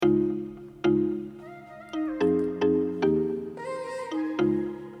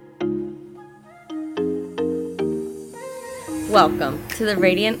Welcome to the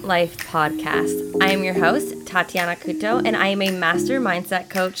Radiant Life Podcast. I am your host, Tatiana Couto, and I am a master mindset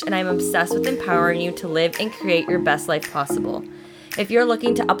coach, and I'm obsessed with empowering you to live and create your best life possible. If you're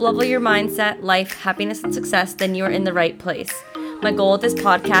looking to uplevel your mindset, life, happiness, and success, then you are in the right place. My goal with this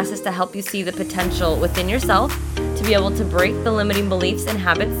podcast is to help you see the potential within yourself, to be able to break the limiting beliefs and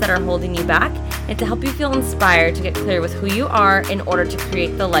habits that are holding you back, and to help you feel inspired to get clear with who you are in order to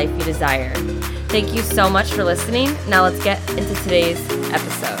create the life you desire. Thank you so much for listening. Now let's get into today's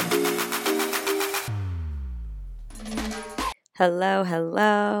episode.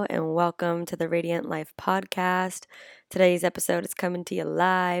 Hello, and welcome to the Radiant Life Podcast. Today's episode is coming to you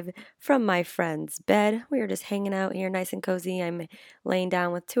live from my friend's bed. We are just hanging out here nice and cozy. I'm laying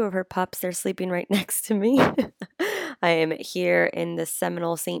down with two of her pups. They're sleeping right next to me. I am here in the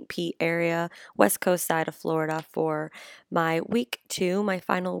Seminole St. Pete area, west coast side of Florida for my week 2, my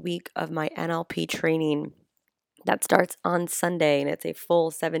final week of my NLP training. That starts on Sunday, and it's a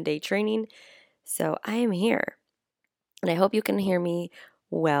full 7-day training. So I am here. And I hope you can hear me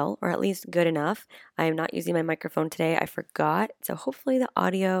well, or at least good enough. I am not using my microphone today. I forgot. So hopefully the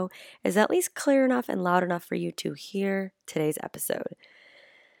audio is at least clear enough and loud enough for you to hear today's episode.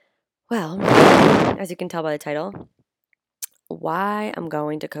 Well, as you can tell by the title, why I'm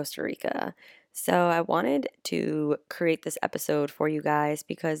going to Costa Rica. So I wanted to create this episode for you guys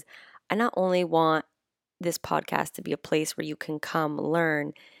because I not only want this podcast to be a place where you can come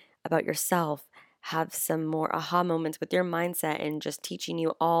learn about yourself, have some more aha moments with your mindset, and just teaching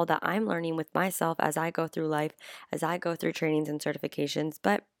you all that I'm learning with myself as I go through life, as I go through trainings and certifications.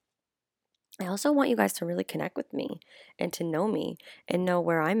 But I also want you guys to really connect with me and to know me and know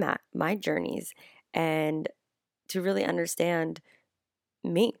where I'm at, my journeys, and to really understand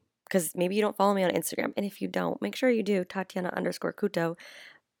me. Because maybe you don't follow me on Instagram. And if you don't, make sure you do, Tatiana_Couto.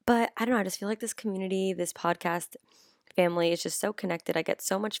 But I don't know, I just feel like this community, this podcast family is just so connected. I get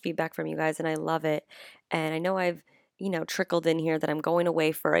so much feedback from you guys and I love it. And I know I've, trickled in here that I'm going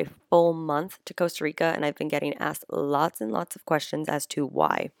away for a full month to Costa Rica, and I've been getting asked lots and lots of questions as to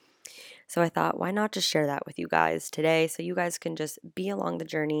why. So I thought, why not just share that with you guys today so you guys can just be along the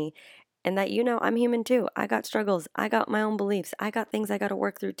journey and that I'm human too. I got struggles. I got my own beliefs. I got things I got to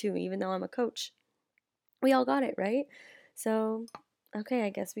work through too, even though I'm a coach. We all got it, right? So, okay, I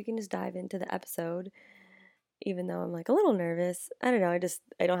guess we can just dive into the episode. Even though I'm like a little nervous. I don't know.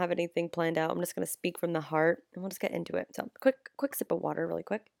 I don't have anything planned out. I'm just going to speak from the heart and we'll just get into it. So, quick sip of water really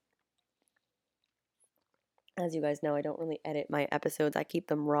quick. As you guys know, I don't really edit my episodes. I keep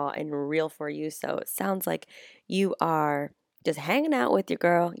them raw and real for you. So it sounds like you are just hanging out with your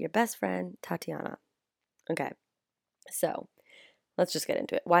girl, your best friend, Tatiana. Okay, so let's just get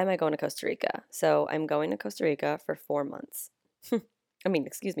into it. Why am I going to Costa Rica? So I'm going to Costa Rica for 4 months. 4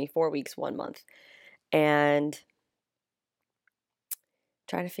 weeks, 1 month. And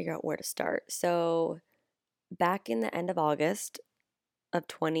trying to figure out where to start. So back in the end of August of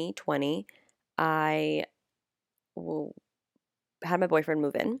 2020, I had my boyfriend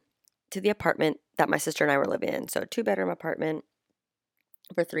move in to the apartment that my sister and I were living in. So 2-bedroom apartment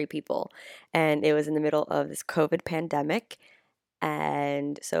for 3 people. And it was in the middle of this COVID pandemic.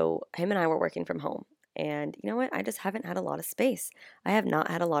 And so him and I were working from home. And you know what? I just haven't had a lot of space. I have not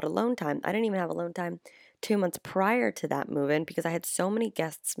had a lot of alone time. I didn't even have alone time 2 months prior to that move-in because I had so many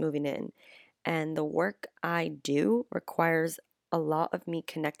guests moving in. And the work I do requires a lot of me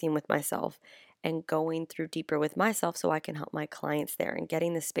connecting with myself and going through deeper with myself so I can help my clients there and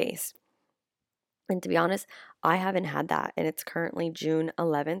getting the space. And to be honest, I haven't had that. And it's currently June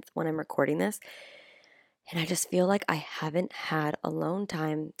 11th when I'm recording this. And I just feel like I haven't had alone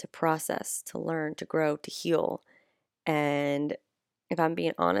time to process, to learn, to grow, to heal. And if I'm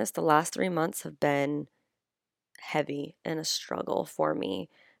being honest, the last 3 months have been heavy and a struggle for me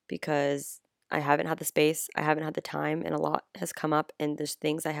because I haven't had the space, I haven't had the time, and a lot has come up, and there's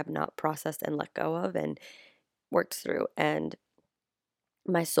things I have not processed and let go of and worked through. And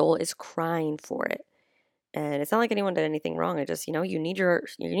my soul is crying for it. And it's not like anyone did anything wrong. I just, you need your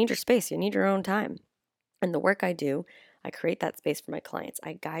space, you need your own time. And the work I do, I create that space for my clients.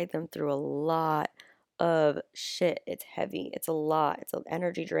 I guide them through a lot of shit. It's heavy. It's a lot. It's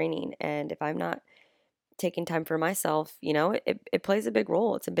energy draining. And if I'm not taking time for myself, it plays a big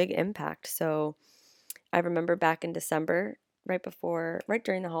role. It's a big impact. So I remember back in December, right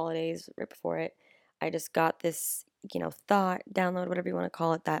during the holidays, right before it, I just got this, thought, download, whatever you want to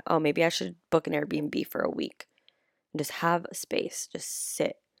call it, that, oh, maybe I should book an Airbnb for a week and just have a space, just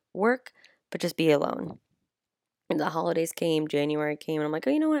sit, work, but just be alone. And the holidays came, January came, and I'm like, oh,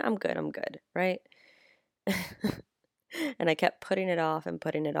 you know what? I'm good, right? And I kept putting it off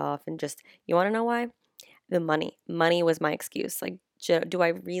and just, you want to know why? the money. Money was my excuse. Like, do I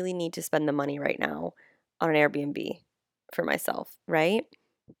really need to spend the money right now on an Airbnb for myself, right?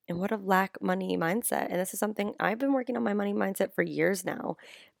 And what a lack money mindset. And this is something I've been working on my money mindset for years now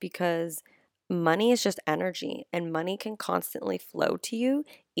because money is just energy and money can constantly flow to you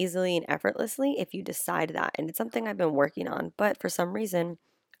easily and effortlessly if you decide that. And it's something I've been working on. But for some reason,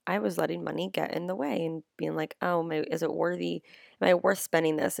 I was letting money get in the way and being like, oh, is it worthy? Am I worth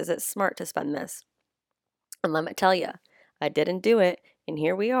spending this? Is it smart to spend this? And let me tell you, I didn't do it. And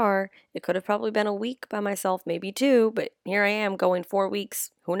here we are. It could have probably been a week by myself, maybe two, but here I am going 4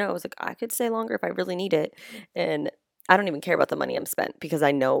 weeks. Who knows? Like, I could stay longer if I really need it. And I don't even care about the money I'm spent because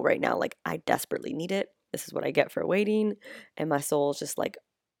I know right now, like, I desperately need it. This is what I get for waiting. And my soul is just like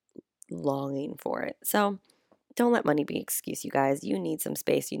longing for it. So don't let money be an excuse, you guys. You need some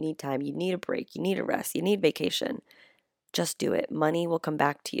space. You need time. You need a break. You need a rest. You need vacation. Just do it. Money will come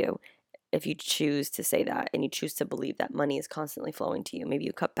back to you if you choose to say that and you choose to believe that money is constantly flowing to you. Maybe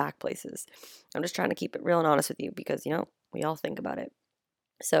you cut back places. I'm just trying to keep it real and honest with you because, we all think about it.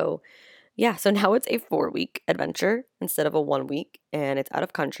 So, yeah, so now it's a 4 week adventure instead of a 1 week, and it's out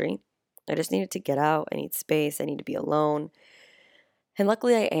of country. I just needed to get out. I need space. I need to be alone. And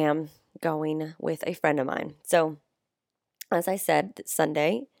luckily, I am going with a friend of mine. So, as I said,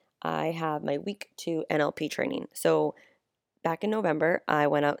 Sunday, I have my week 2 NLP training. So, back in November, I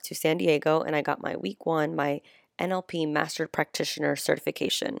went out to San Diego and I got my week 1, my NLP Master Practitioner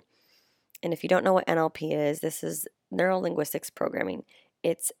certification. And if you don't know what NLP is, this is neuro linguistics programming.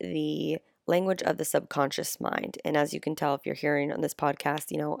 It's the language of the subconscious mind. And as you can tell, if you're hearing on this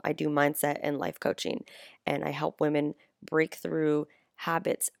podcast, I do mindset and life coaching, and I help women break through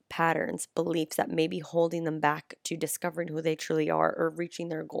habits, patterns, beliefs that may be holding them back to discovering who they truly are or reaching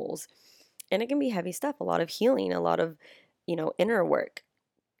their goals. And it can be heavy stuff, a lot of healing, a lot of, inner work.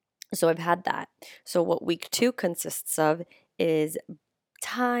 So I've had that. So what week 2 consists of is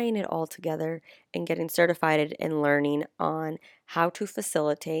tying it all together and getting certified and learning on how to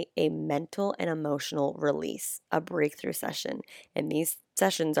facilitate a mental and emotional release, a breakthrough session. And these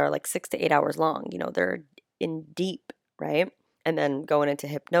sessions are like 6 to 8 hours long. They're in deep, right? And then going into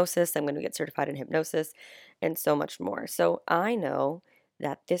hypnosis, I'm going to get certified in hypnosis and so much more. So I know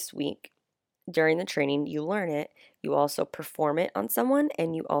that this week during the training, you learn it, you also perform it on someone,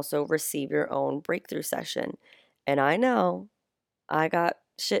 and you also receive your own breakthrough session. And I know I got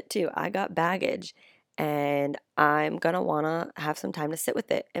shit too. I got baggage, and I'm going to want to have some time to sit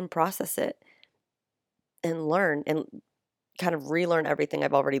with it and process it and learn and kind of relearn everything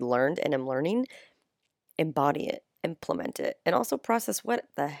I've already learned and am learning, embody it, implement it, and also process what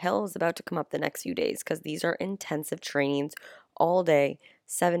the hell is about to come up the next few days because these are intensive trainings all day,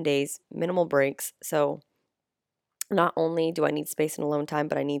 7 days, minimal breaks. So not only do I need space and alone time,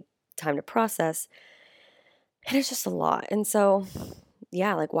 but I need time to process. And it's just a lot. And so,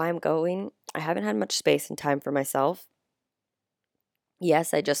 yeah, like why I'm going, I haven't had much space and time for myself.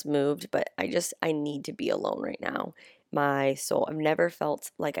 Yes, I just moved, but I need to be alone right now. My soul, I've never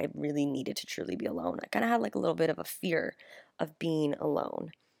felt like I really needed to truly be alone. I kind of had like a little bit of a fear of being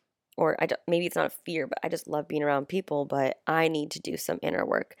alone. Or I don't, maybe it's not a fear, but I just love being around people, but I need to do some inner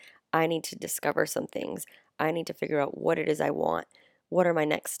work. I need to discover some things. I need to figure out what it is I want. What are my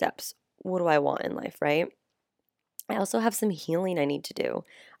next steps? What do I want in life, right? I also have some healing I need to do.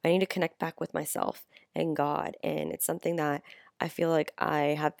 I need to connect back with myself and God. And it's something that I feel like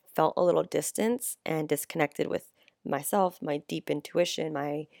I have felt a little distance and disconnected with myself, my deep intuition,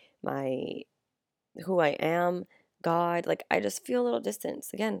 my who I am, God. Like I just feel a little distance.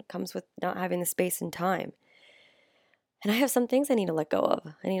 Again, comes with not having the space and time. And I have some things I need to let go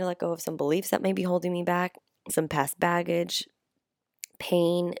of. I need to let go of some beliefs that may be holding me back, some past baggage,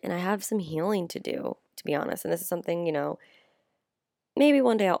 pain, and I have some healing to do, to be honest. And this is something, maybe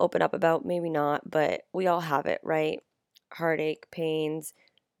one day I'll open up about, maybe not, but we all have it, right? Heartache, pains,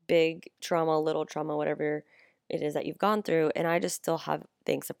 big trauma, little trauma, whatever it is that you've gone through. And I just still have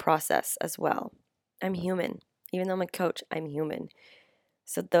things to process as well. I'm human. Even though I'm a coach, I'm human.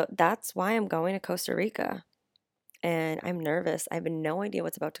 So that's why I'm going to Costa Rica. And I'm nervous. I have no idea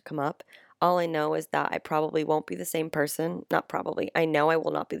what's about to come up. All I know is that I probably won't be the same person. Not probably. I know I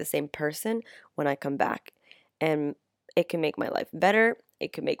will not be the same person when I come back. And it can make my life better.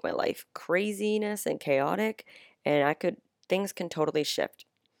 It could make my life craziness and chaotic. And things can totally shift.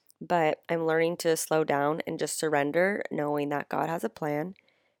 But I'm learning to slow down and just surrender, knowing that God has a plan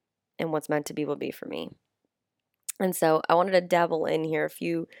and what's meant to be will be for me. And so I wanted to dabble in here a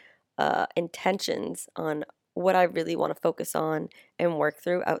few intentions on what I really want to focus on and work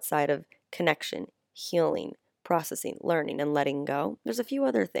through outside of connection, healing, processing, learning, and letting go, there's a few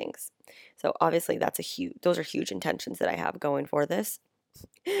other things. So obviously those are huge intentions that I have going for this.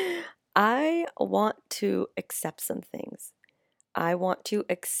 I want to accept some things. I want to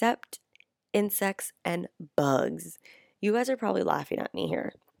accept insects and bugs. You guys are probably laughing at me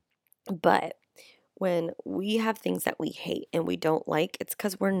here, but when we have things that we hate and we don't like, it's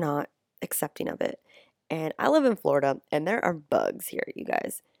because we're not accepting of it. And I live in Florida and there are bugs here, you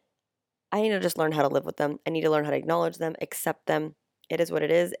guys. I need to just learn how to live with them. I need to learn how to acknowledge them, accept them. It is what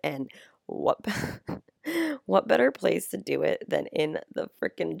it is. And what what better place to do it than in the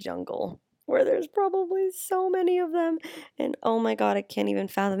freaking jungle where there's probably so many of them. And oh my God, I can't even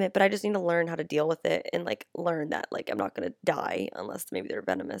fathom it. But I just need to learn how to deal with it and like learn that like I'm not gonna die unless maybe they're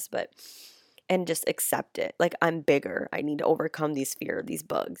venomous, but and just accept it. Like I'm bigger. I need to overcome these fear of these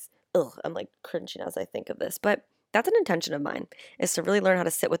bugs. Ugh, I'm like cringing as I think of this. But that's an intention of mine, is to really learn how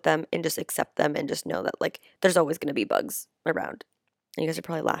to sit with them and just accept them and just know that like there's always going to be bugs around. And you guys are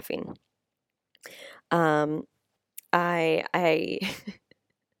probably laughing. I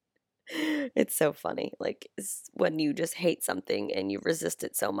it's so funny. Like when you just hate something and you resist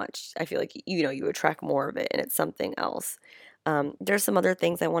it so much, I feel like you attract more of it and it's something else. There's some other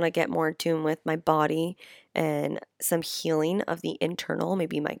things I want to get more in tune with my body and some healing of the internal,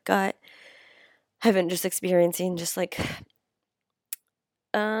 maybe my gut. I've been just experiencing just like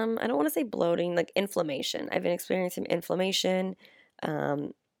I don't want to say bloating, like inflammation. I've been experiencing inflammation.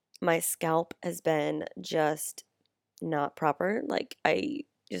 Um, my scalp has been just not proper. Like I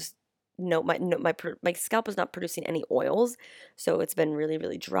just no my no, my scalp is not producing any oils, so it's been really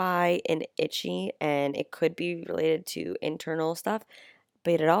really dry and itchy, and it could be related to internal stuff,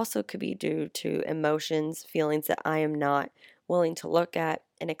 but it also could be due to emotions, feelings that I am not willing to look at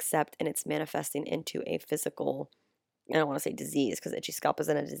and accept, and it's manifesting into a physical, I don't want to say disease because itchy scalp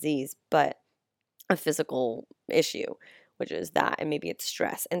isn't a disease, but a physical issue, which is that, and maybe it's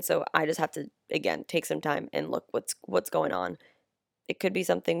stress. And so I just have to again take some time and look what's going on. It could be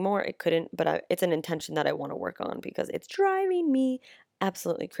something more, it couldn't, but it's an intention that I want to work on because it's driving me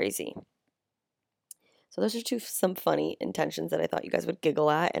absolutely crazy. So those are some funny intentions that I thought you guys would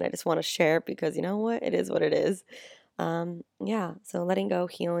giggle at, and I just want to share because you know what, it is what it is. Yeah, so letting go,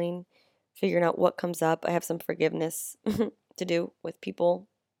 healing, figuring out what comes up. I have some forgiveness to do with people,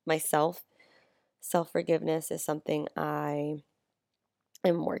 myself. Self forgiveness is something I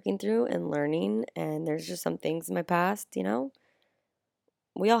am working through and learning, and there's just some things in my past,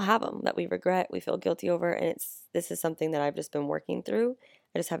 we all have them that we regret, we feel guilty over, and this is something that I've just been working through.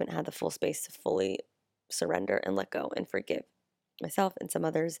 I just haven't had the full space to fully surrender and let go and forgive myself and some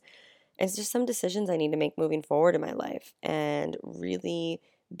others. It's just some decisions I need to make moving forward in my life and really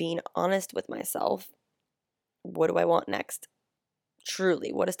being honest with myself. What do I want next?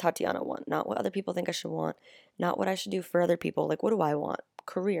 Truly, what does Tatiana want? Not what other people think I should want, not what I should do for other people. Like, what do I want?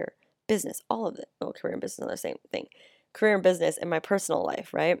 Career, business, all of it. Oh, career and business are the same thing. Career and business in my personal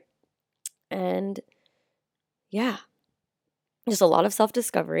life, right? And yeah, just a lot of self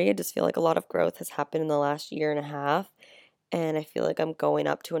discovery. I just feel like a lot of growth has happened in the last year and a half. And I feel like I'm going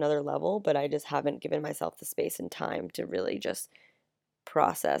up to another level, but I just haven't given myself the space and time to really just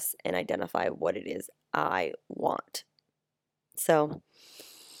process and identify what it is I want. So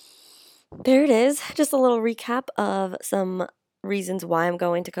there it is. Just a little recap of some reasons why I'm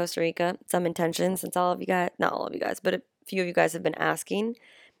going to Costa Rica, some intentions, since all of you guys, not all of you guys, but a few of you guys have been asking.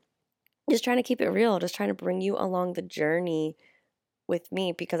 Just trying to keep it real, just trying to bring you along the journey with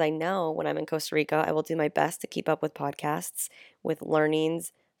me because I know when I'm in Costa Rica, I will do my best to keep up with podcasts, with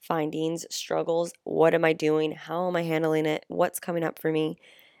learnings, findings, struggles. What am I doing? How am I handling it? What's coming up for me?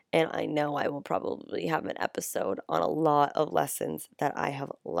 And I know I will probably have an episode on a lot of lessons that I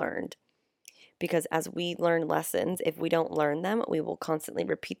have learned. Because as we learn lessons, if we don't learn them, we will constantly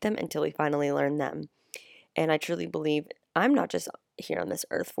repeat them until we finally learn them. And I truly believe I'm not just here on this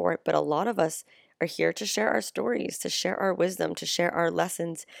earth for it, but a lot of us are here to share our stories, to share our wisdom, to share our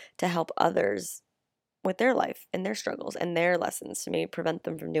lessons, to help others with their life and their struggles and their lessons to maybe prevent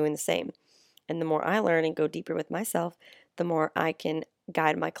them from doing the same. And the more I learn and go deeper with myself, the more I can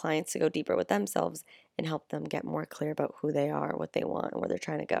guide my clients to go deeper with themselves and help them get more clear about who they are, what they want, and where they're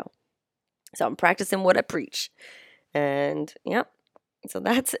trying to go. So I'm practicing what I preach. And yep, so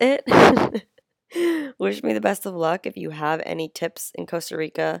that's it. Wish me the best of luck. If you have any tips in Costa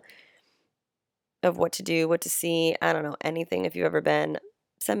Rica of what to do, what to see, I don't know, anything, if you've ever been,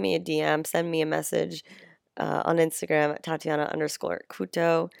 send me a DM, send me a message on Instagram at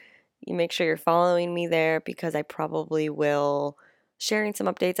Tatiana_Kuto. You make sure you're following me there because I probably will sharing some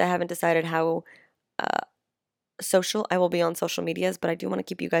updates. I haven't decided how I will be on social medias, but I do want to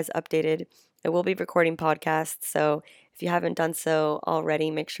keep you guys updated. I will be recording podcasts, so if you haven't done so already,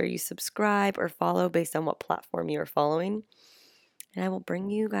 make sure you subscribe or follow based on what platform you are following, and I will bring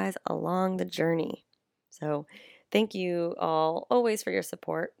you guys along the journey. So thank you all always for your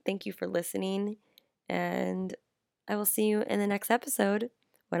support. Thank you for listening, and I will see you in the next episode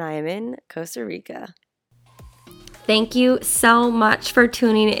when I am in Costa Rica. Thank you so much for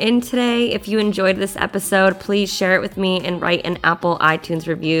tuning in today. If you enjoyed this episode, please share it with me and write an Apple iTunes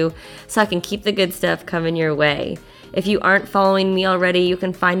review so I can keep the good stuff coming your way. If you aren't following me already, you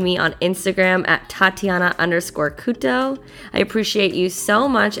can find me on Instagram at Tatiana_Kuto. I appreciate you so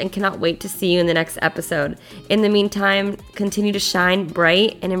much and cannot wait to see you in the next episode. In the meantime, continue to shine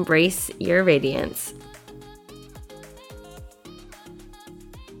bright and embrace your radiance.